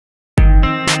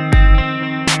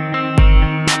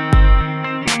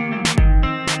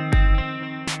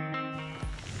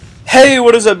Hey,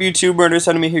 what is up YouTube? Murderous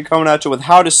Enemy here coming at you with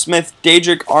how to smith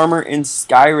Daedric armor in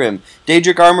Skyrim.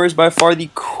 Daedric armor is by far the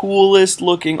coolest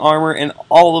looking armor in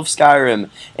all of Skyrim,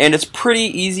 and it's pretty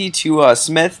easy to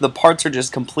smith. The parts are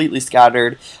just completely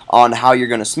scattered on how you're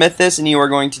going to smith this, and you are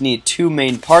going to need two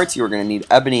main parts. You are going to need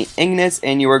ebony ingots,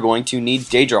 and you are going to need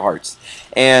Daedra hearts.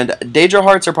 And Daedra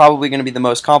hearts are probably going to be the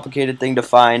most complicated thing to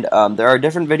find. There are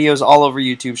different videos all over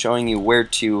YouTube showing you where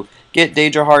to get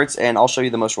Daedra hearts, and I'll show you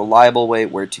the most reliable way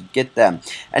where to get them.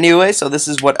 Anyway, so this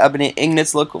is what ebony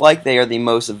ingots look like. They are the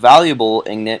most valuable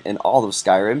ingot in all of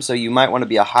Skyrim, so you might want to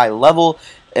be a high level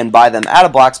and buy them at a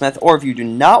blacksmith, or if you do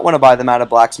not want to buy them at a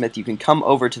blacksmith, you can come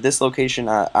over to this location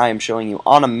I am showing you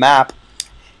on a map,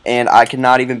 and I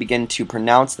cannot even begin to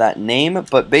pronounce that name,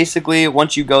 but basically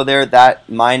once you go there, that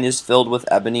mine is filled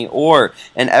with ebony ore,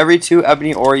 and every 2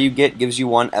 ebony ore you get gives you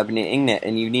 1 ebony ingot,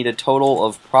 and you need a total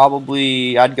of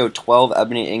probably, I'd go 12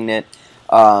 ebony ingot,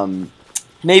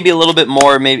 maybe a little bit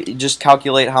more. Maybe just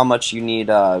calculate how much you need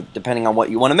depending on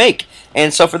what you want to make.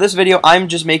 And so for this video, I'm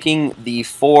just making the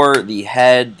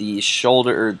head, the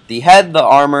shoulder, the head, the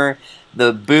armor,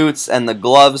 the boots, and the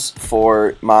gloves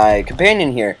for my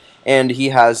companion here. And he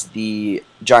has the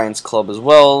Giant's Club as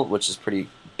well, which is pretty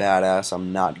badass,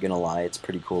 I'm not gonna lie, it's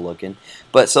pretty cool looking.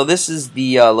 But so this is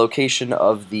the location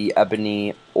of the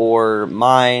ebony ore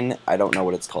mine. I don't know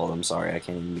what it's called, I'm sorry, I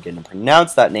can't even begin to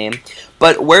pronounce that name.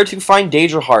 But where to find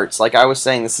Daedra hearts, like I was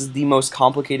saying, this is the most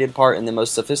complicated part and the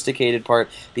most sophisticated part,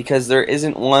 because there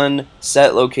isn't one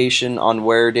set location on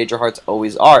where Daedra hearts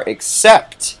always are,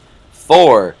 except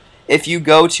for if you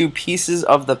go to Pieces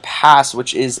of the Past,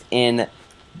 which is in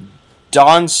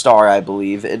Dawnstar, I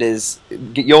believe it is.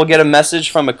 You'll get a message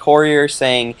from a courier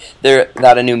saying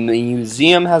that a new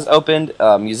museum has opened.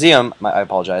 I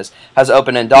apologize, has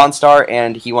opened in Dawnstar,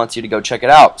 and he wants you to go check it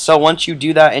out. So once you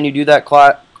do that and you do that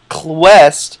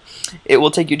quest, it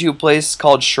will take you to a place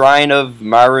called Shrine of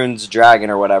Marun's Dragon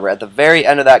or whatever. At the very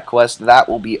end of that quest, that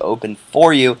will be open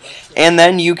for you, and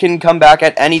then you can come back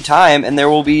at any time, and there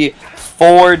will be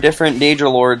 4 different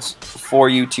Daedra lords for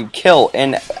you to kill,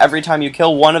 and every time you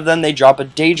kill one of them, they drop a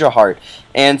Daedra heart.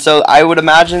 And so I would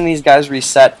imagine these guys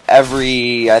reset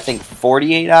every, I think,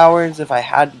 48 hours, if I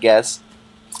had to guess.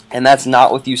 And that's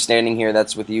not with you standing here,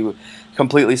 that's with you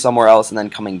completely somewhere else and then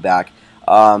coming back.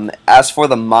 As for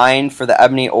the mine, for the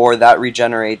ebony ore, that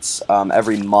regenerates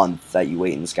every month that you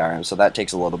wait in Skyrim, so that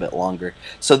takes a little bit longer.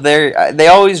 So they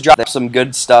always drop some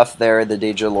good stuff there, the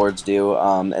Daedra Lords do,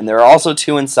 and there are also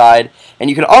 2 inside, and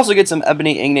you can also get some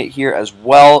ebony ingot here as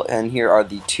well, and here are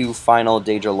the 2 final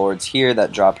Daedra Lords here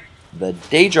that drop the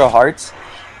Daedra hearts,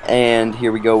 and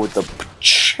here we go with the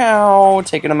chow,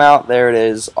 taking them out, there it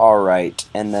is, alright,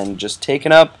 and then just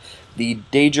taking up the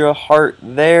Daedra heart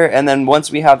there, and then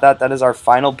once we have that, that is our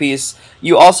final piece.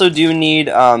 You also do need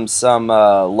some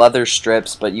leather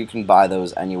strips, but you can buy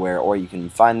those anywhere, or you can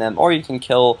find them, or you can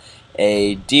kill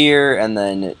a deer and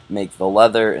then make the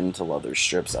leather into leather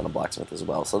strips at a blacksmith as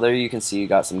well. So there you can see you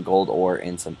got some gold ore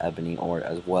and some ebony ore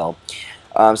as well.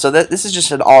 So this is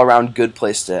just an all-around good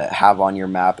place to have on your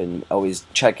map, and always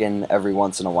check in every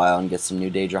once in a while and get some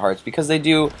new Daedra hearts, because they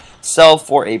do sell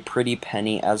for a pretty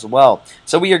penny as well.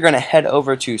 So we are going to head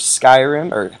over to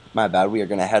Skyrim, or my bad, we are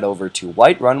going to head over to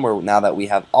Whiterun, where now that we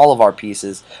have all of our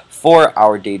pieces for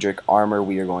our Daedric armor,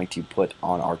 we are going to put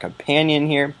on our companion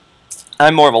here.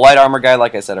 I'm more of a light armor guy,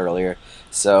 like I said earlier,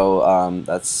 so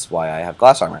that's why I have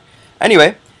glass armor.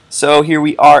 Anyway, so here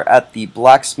we are at the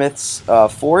blacksmith's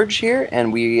forge here,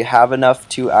 and we have enough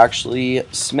to actually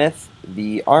smith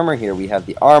the armor here. We have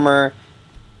the armor,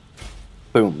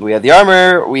 boom, we have the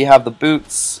armor, we have the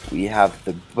boots, we have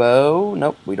the bow,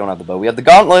 nope, we don't have the bow, we have the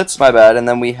gauntlets, my bad, and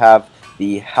then we have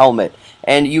the helmet.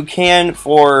 And you can,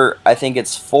 for, I think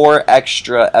it's 4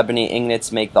 extra ebony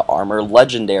ingots, make the armor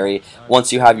legendary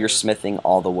once you have your smithing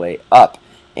all the way up.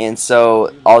 And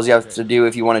so all you have to do,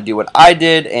 if you want to do what I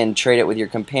did and trade it with your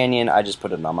companion, I just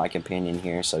put it on my companion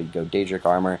here. So you go Daedric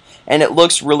armor, and it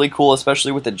looks really cool,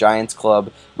 especially with the Giant's Club.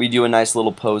 We do a nice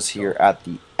little pose here at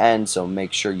the end, so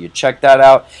make sure you check that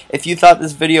out. If you thought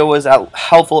this video was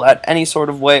helpful at any sort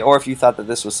of way, or if you thought that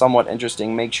this was somewhat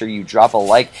interesting, make sure you drop a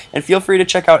like, and feel free to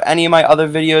check out any of my other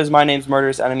videos. My name's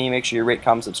Murderous Enemy. Make sure you rate,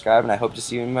 comment, subscribe, and I hope to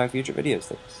see you in my future videos.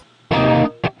 Thanks.